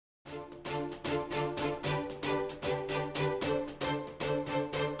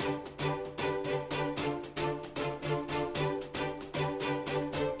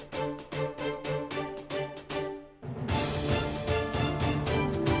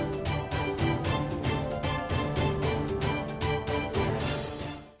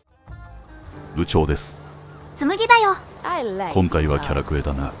部長です。紬だよ。今回はキャラクエ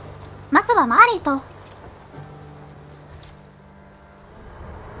だな。まずはマーリーと。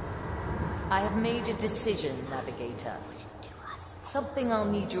I have made a decision, Navigator. Something I'll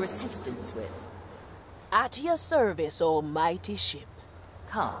need your assistance with. At your service, almighty ship.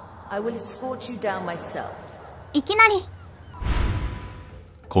 Come, I will escort you down myself. いきなり。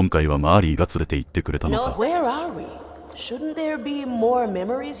今回はマーリーが連れて行ってくれたのか。Where are we? Shouldn't there be more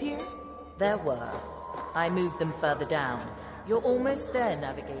memories here? There were. I moved them further down. You're almost there,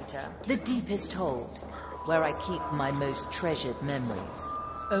 Navigator. The deepest hold, where I keep my most treasured memories.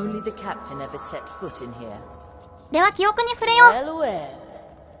 Only the captain ever set foot in here. では記憶に触れよう。Well, well.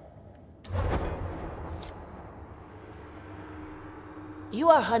 You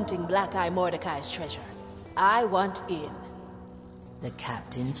are hunting Black Eye Mordecai's treasure. I want in. The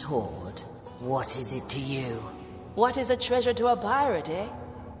captain's hoard. What is it to you? What is a treasure to a pirate, eh?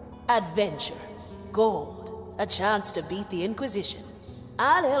 Adventure, gold, a chance to beat the Inquisition.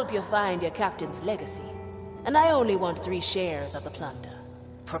 I'll help you find your captain's legacy. And I only want 3 shares of the plunder.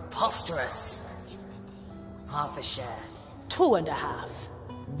 Preposterous. Half a share. 2.5.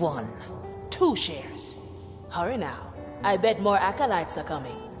 1. 2 shares. Hurry now. I bet more acolytes are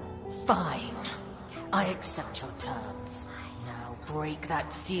coming. Fine. I accept your terms. Now break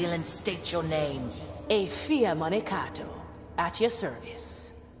that seal and state your name. A Fia Monecato. At your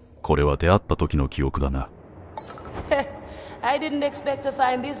service. これは出会った時の記憶だな。I didn't expect to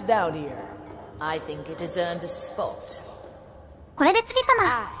find this down here. I think it has earned a spot. これで次か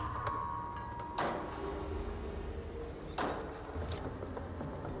な。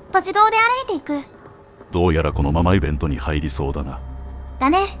自動で歩いていく。どうやらこのままイベントに入りそうだな。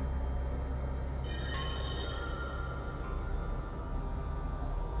だね。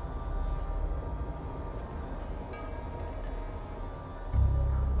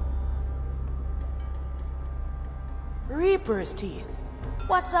Reaper's teeth.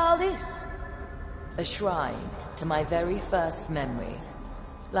 What's all this? A shrine to my very first memory.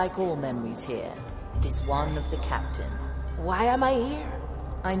 Like all memories here, it is one of the captain. Why am I here?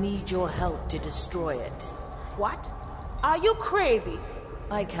 I need your help to destroy it. What? Are you crazy?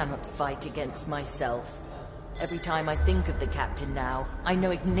 I cannot fight against myself. Every time I think of the captain now, I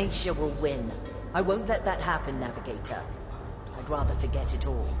know Ignatia will win. I won't let that happen, Navigator. I'd rather forget it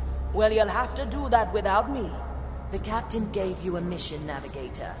all. Well, you'll have to do that without me. The captain gave you a mission,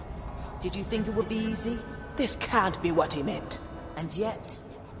 Navigator. Did you think it would be easy? This can't be what he meant. And yet,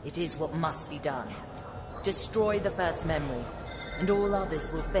 it is what must be done. Destroy the first memory, and all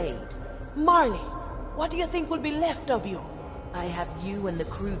others will fade. Marley, what do you think will be left of you? I have you and the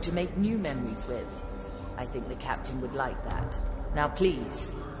crew to make new memories with. I think the captain would like that. Now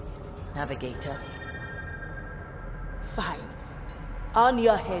please, Navigator. Fine. On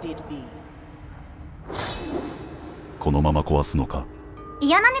your head it be. このまま壊すのか。い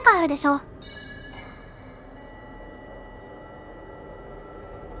や、何かあるでしょ。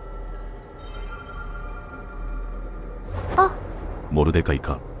あ、モルデカイ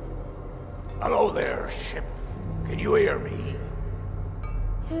か。Hello there, ship. Can you hear me?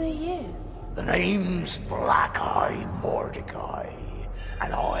 Who are you? The name's Black Eye Mordecai,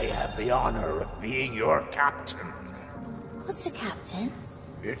 and I have the honor of being your captain. What's a captain?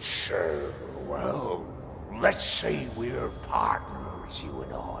 It's, well, let's say we're partners, you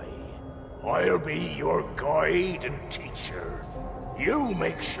and I. I'll be your guide and teacher. You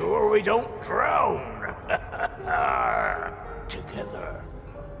make sure we don't drown. Together,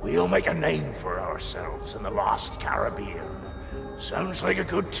 we'll make a name for ourselves in the lost Caribbean. Sounds like a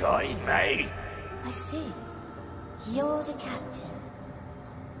good time, eh? I see. You're the captain.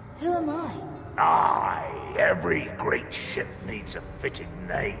 Who am I? Aye, every great ship needs a fitting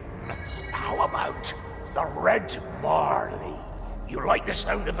name. How about the Red Marley? You like the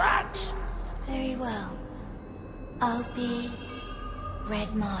sound of that? Very well. I'll be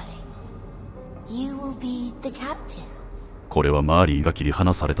Red Marley. You will be the captain. これはマーリーが切り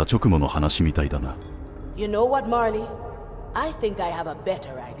離された直後の話みたいだな。You know what, Marley? I think I have a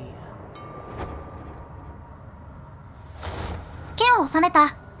better idea. 剣を収め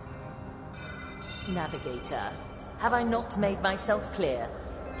た。Navigator, have I not made myself clear?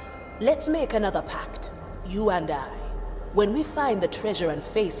 Let's make another pact, you and I. When we find the treasure and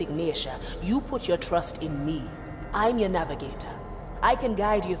face Ignatia, you put your trust in me. I'm your navigator. I can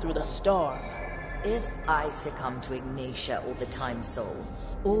guide you through the storm. If I succumb to Ignatia or the Time Soul,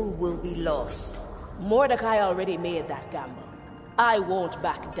 all will be lost. Mordecai already made that gamble. I won't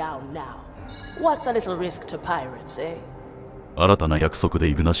back down now. What's a little risk to pirates, eh? 新たな約束で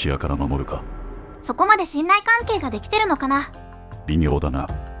イグナシアから守るか。そこまで信頼関係ができてるのかな。微妙だな。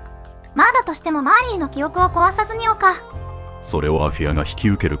まあだとしてもマーリーの記憶を壊さずにおか。それをアフィアが引き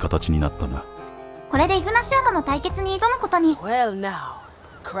受ける形になったな。これでイグナシアとの対決に挑むことに。 Well now,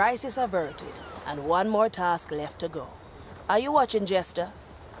 crisis averted, and one more task left to go. Are you watching, Jester?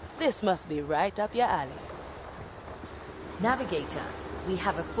 This must be right up your alley. Navigator, we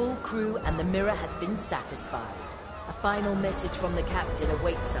have a full crew and the mirror has been satisfied. A final message from the captain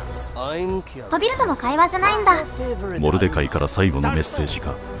awaits us. トビルとの会話じゃないんだ。モルデカイから最後のメッセージ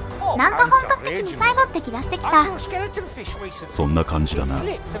か。なんと本格的に最後って気がしてきた。そんな感じだな。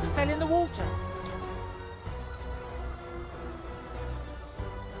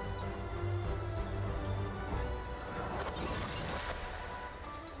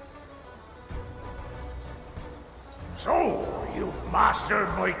So, you've mastered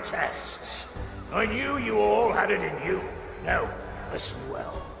my tests. I knew you all had it in you. Now, listen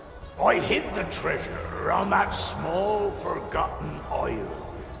well. I hid the treasure on that small, forgotten island.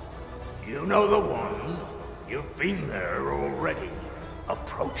 You know the one. You've been there already.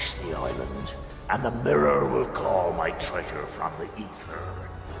 Approach the island, and the mirror will call my treasure from the ether.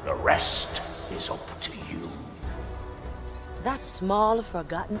 The rest is up to you. That small,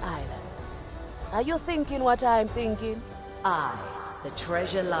 forgotten island. Are you thinking what I'm thinking? Aye, the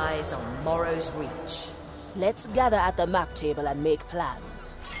treasure lies on Morrow's Reach. Let's gather at the map table and make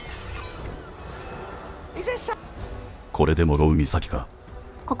plans. これでもロウ岬か。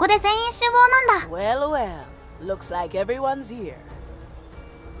ここで全員集合なんだ。 Well, well. Looks like everyone's here.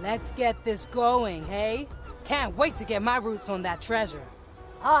 Let's get this going, hey? Can't wait to get my roots on that treasure.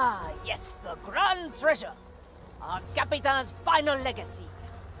 Ah, yes, the grand treasure. Our Capitan's final legacy.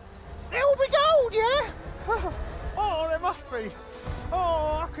 There'll be gold, yeah? Oh, there must be.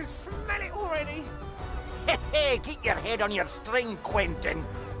 Oh, I can smell it already. Hey, keep your head on your string, Quentin.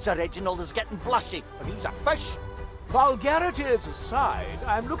 Sir Reginald is getting blushy, and he's a fish. Vulgarities aside,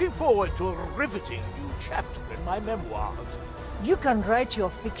 I'm looking forward to a riveting new chapter in my memoirs. You can write your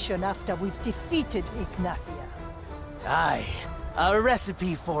fiction after we've defeated Ignathia. Aye, a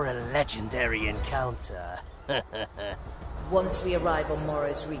recipe for a legendary encounter. Once we arrive on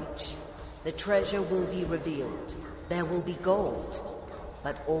Morrow's Reach, the treasure will be revealed. There will be gold,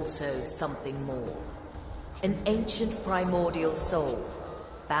 but also something more. An ancient primordial soul,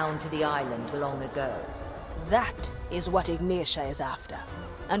 bound to the island long ago. That is what Ignatia is after,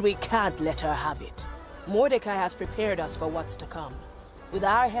 and we can't let her have it. Mordecai has prepared us for what's to come. With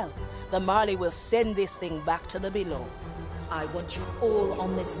our help, the Marley will send this thing back to the below. I want you all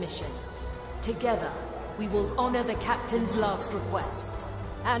on this mission. Together, we will honor the captain's last request.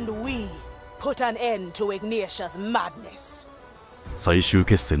 And we put an end to Ignatia's madness. 最終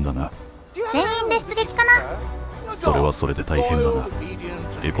決戦だな。全員で出撃かな。それはそれで大変だな。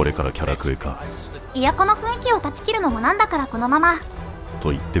でこれからキャラクエか。いやこの雰囲気を断ち切るのもなんだからこのまま。と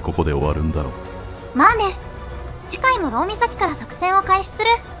言ってここで終わるんだろう。まあね。次回もロウ岬から作戦を開始する。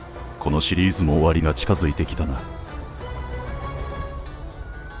このシリーズも終わりが近づいてきたな。